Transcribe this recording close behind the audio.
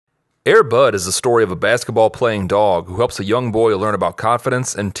Air Bud is the story of a basketball-playing dog who helps a young boy learn about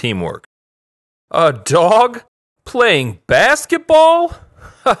confidence and teamwork. A dog? Playing basketball?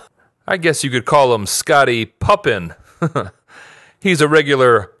 I guess you could call him Scotty Puppin. He's a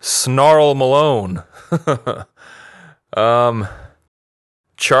regular Snarl Malone.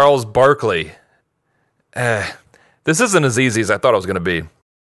 Charles Barkley. This isn't as easy as I thought it was going to be.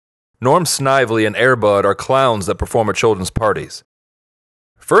 Norm Snively and Air Bud are clowns that perform at children's parties.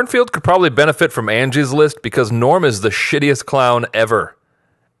 Fernfield could probably benefit from Angie's List because Norm is the shittiest clown ever.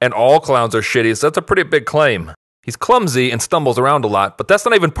 And all clowns are shitty, so that's a pretty big claim. He's clumsy and stumbles around a lot, but that's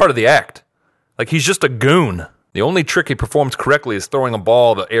not even part of the act. Like, he's just a goon. The only trick he performs correctly is throwing a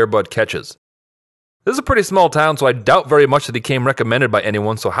ball that Air Bud catches. This is a pretty small town, so I doubt very much that he came recommended by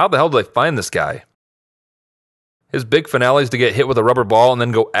anyone, so how the hell did they find this guy? His big finale is to get hit with a rubber ball and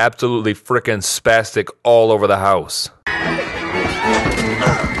then go absolutely frickin' spastic all over the house.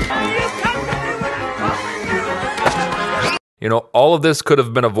 You know, all of this could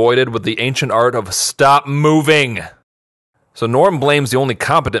have been avoided with the ancient art of stop moving. So Norm blames the only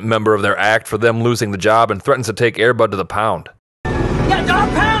competent member of their act for them losing the job and threatens to take Air Bud to the pound. Yeah, dog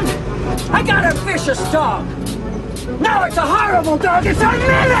pound? I got a vicious dog. Now it's a horrible dog. It's a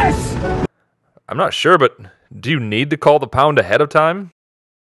menace! I'm not sure, but do you need to call the pound ahead of time?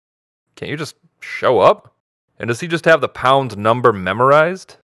 Can't you just show up? And does he just have the pound's number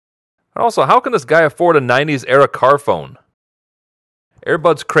memorized? And also, how can this guy afford a 90s era car phone? Air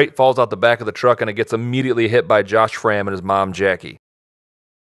Bud's crate falls out the back of the truck and it gets immediately hit by Josh Framm and his mom, Jackie.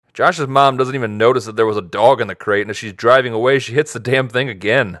 Josh's mom doesn't even notice that there was a dog in the crate, and as she's driving away, she hits the damn thing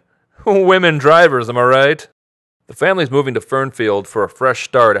again. Women drivers, am I right? The family's moving to Fernfield for a fresh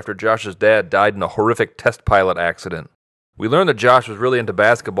start after Josh's dad died in a horrific test pilot accident. We learn that Josh was really into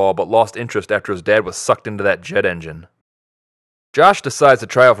basketball but lost interest after his dad was sucked into that jet engine. Josh decides to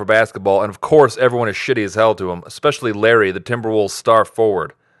try out for basketball, and of course everyone is shitty as hell to him, especially Larry, the Timberwolves star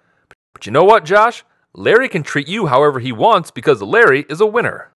forward. But you know what, Josh? Larry can treat you however he wants because Larry is a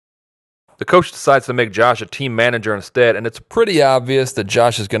winner. The coach decides to make Josh a team manager instead, and it's pretty obvious that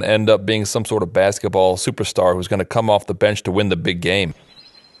Josh is going to end up being some sort of basketball superstar who's going to come off the bench to win the big game.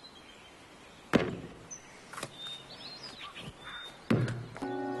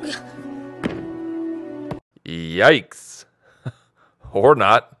 Yikes. Or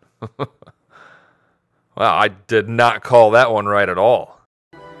not. Wow, I did not call that one right at all.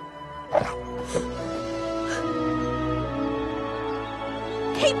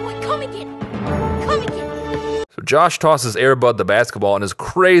 Hey boy, come again. Come again. So Josh tosses Air Bud the basketball and is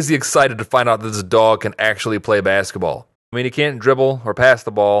crazy excited to find out that this dog can actually play basketball. I mean, he can't dribble or pass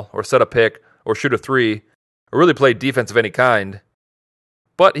the ball or set a pick or shoot a three or really play defense of any kind.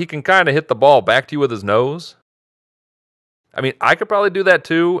 But he can kind of hit the ball back to you with his nose. I mean, I could probably do that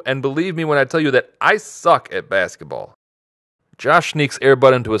too, and believe me when I tell you that I suck at basketball. Josh sneaks Air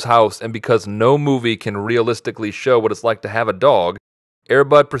Bud into his house, and because no movie can realistically show what it's like to have a dog, Air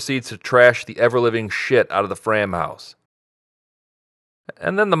Bud proceeds to trash the ever-living shit out of the Framm house.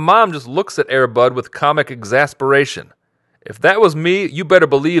 And then the mom just looks at Air Bud with comic exasperation. If that was me, you better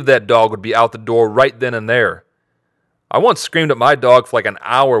believe that dog would be out the door right then and there. I once screamed at my dog for like an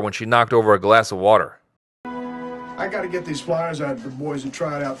hour when she knocked over a glass of water. I got to get these flyers out to the boys who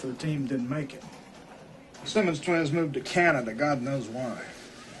tried out for the team and didn't make it. Simmons twins moved to Canada, God knows why.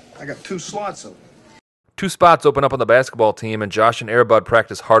 I got 2 slots open. 2 spots open up on the basketball team, and Josh and Air Bud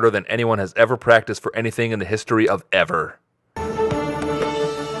practice harder than anyone has ever practiced for anything in the history of ever.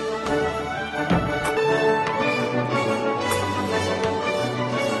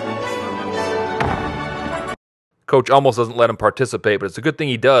 Coach almost doesn't let him participate, but it's a good thing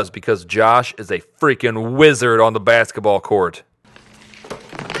he does because Josh is a freaking wizard on the basketball court.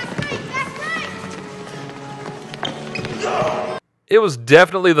 It was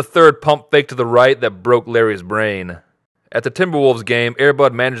definitely the third pump fake to the right that broke Larry's brain. At the Timberwolves game, Air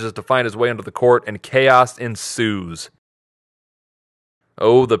Bud manages to find his way onto the court and chaos ensues.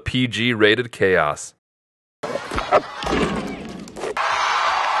 Oh, the PG-rated chaos.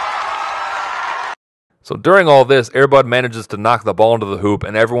 So during all this, Air Bud manages to knock the ball into the hoop,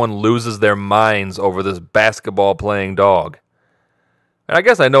 and everyone loses their minds over this basketball-playing dog. And I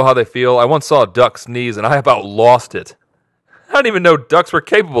guess I know how they feel. I once saw a duck sneeze, and I about lost it. I didn't even know ducks were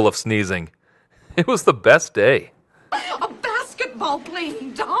capable of sneezing. It was the best day. A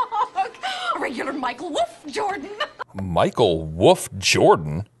basketball-playing dog. A regular Michael Wolf Jordan. Michael Wolf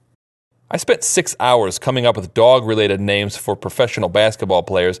Jordan? I spent 6 hours coming up with dog-related names for professional basketball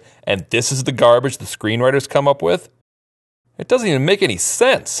players, and this is the garbage the screenwriters come up with? It doesn't even make any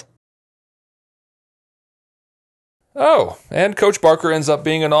sense. Oh, and Coach Barker ends up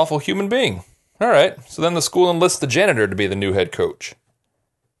being an awful human being. Alright, so then the school enlists the janitor to be the new head coach.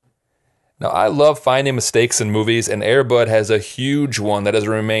 Now, I love finding mistakes in movies, and Air Bud has a huge one that has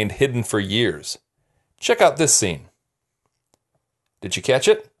remained hidden for years. Check out this scene. Did you catch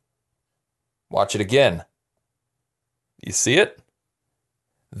it? Watch it again. You see it?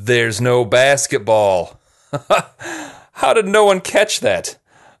 There's no basketball. How did no one catch that?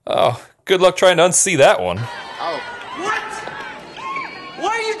 Oh, good luck trying to unsee that one. Out. What? Why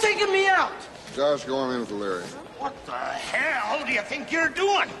are you taking me out? Josh going in with Larry. What the hell do you think you're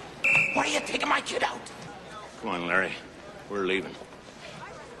doing? Why are you taking my kid out? Come on, Larry. We're leaving.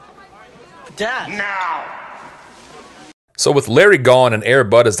 Dad. Now. So with Larry gone and Air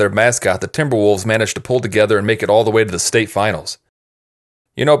Bud as their mascot, the Timberwolves managed to pull together and make it all the way to the state finals.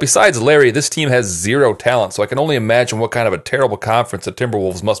 You know, besides Larry, this team has zero talent, so I can only imagine what kind of a terrible conference the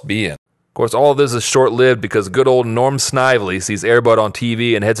Timberwolves must be in. Of course, all of this is short-lived because good old Norm Snively sees Air Bud on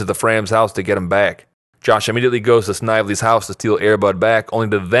TV and heads to the Fram's house to get him back. Josh immediately goes to Snively's house to steal Air Bud back, only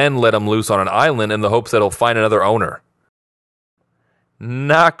to then let him loose on an island in the hopes that he'll find another owner.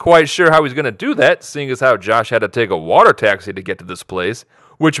 Not quite sure how he's going to do that, seeing as how Josh had to take a water taxi to get to this place,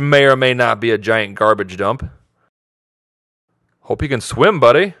 which may or may not be a giant garbage dump. Hope you can swim,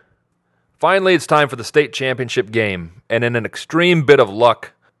 buddy. Finally, it's time for the state championship game, and in an extreme bit of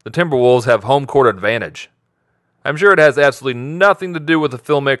luck, the Timberwolves have home court advantage. I'm sure it has absolutely nothing to do with the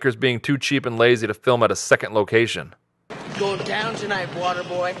filmmakers being too cheap and lazy to film at a second location. Going down tonight, water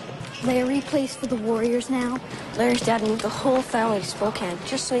boy. Larry plays for the Warriors now. Larry's dad moved the whole family to Spokane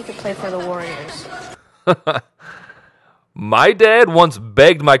just so he could play for the Warriors. My dad once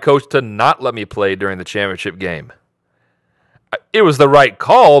begged my coach to not let me play during the championship game. It was the right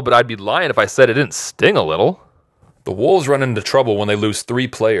call, but I'd be lying if I said it didn't sting a little. The Wolves run into trouble when they lose 3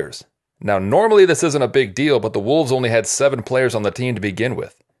 players. Now, normally this isn't a big deal, but the Wolves only had 7 players on the team to begin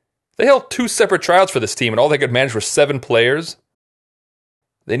with. They held 2 separate tryouts for this team, and all they could manage were 7 players.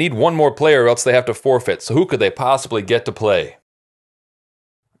 They need 1 more player, or else they have to forfeit, so who could they possibly get to play?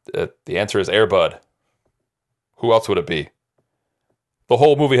 The answer is Air Bud. Who else would it be? The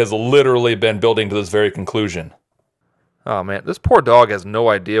whole movie has literally been building to this very conclusion. Oh man, this poor dog has no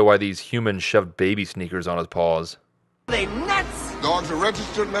idea why these humans shoved baby sneakers on his paws. They nuts? Dog's a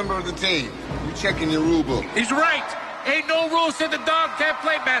registered member of the team. You checking your rule book. He's right. Ain't no rule said the dog can't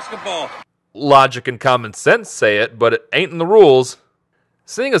play basketball. Logic and common sense say it, but it ain't in the rules.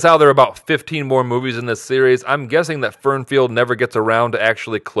 Seeing as how there are about 15 more movies in this series, I'm guessing that Fernfield never gets around to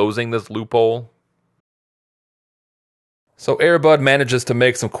actually closing this loophole. So Air Bud manages to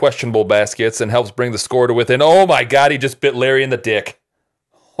make some questionable baskets and helps bring the score to within. Oh my god, he just bit Larry in the dick.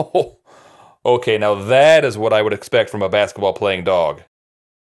 Oh, okay, now that is what I would expect from a basketball-playing dog.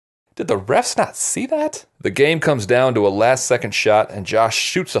 Did the refs not see that? The game comes down to a last-second shot, and Josh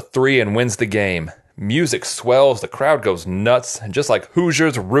shoots a 3 and wins the game. Music swells, the crowd goes nuts, and just like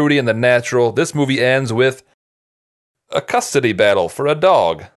Hoosiers, Rudy, and The Natural, this movie ends with a custody battle for a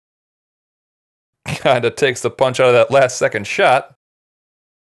dog. Kinda takes the punch out of that last-second shot.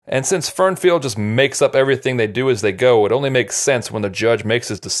 And since Fernfield just makes up everything they do as they go, it only makes sense when the judge makes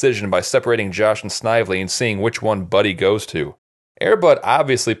his decision by separating Josh and Snively and seeing which one Buddy goes to. Air Bud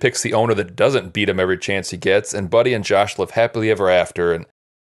obviously picks the owner that doesn't beat him every chance he gets, and Buddy and Josh live happily ever after, and...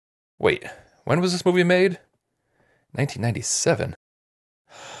 Wait, when was this movie made? 1997.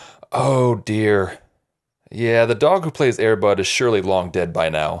 Oh dear. Yeah, the dog who plays Air Bud is surely long dead by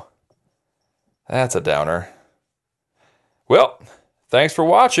now. That's a downer. Well, thanks for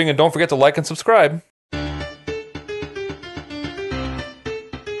watching, and don't forget to like and subscribe.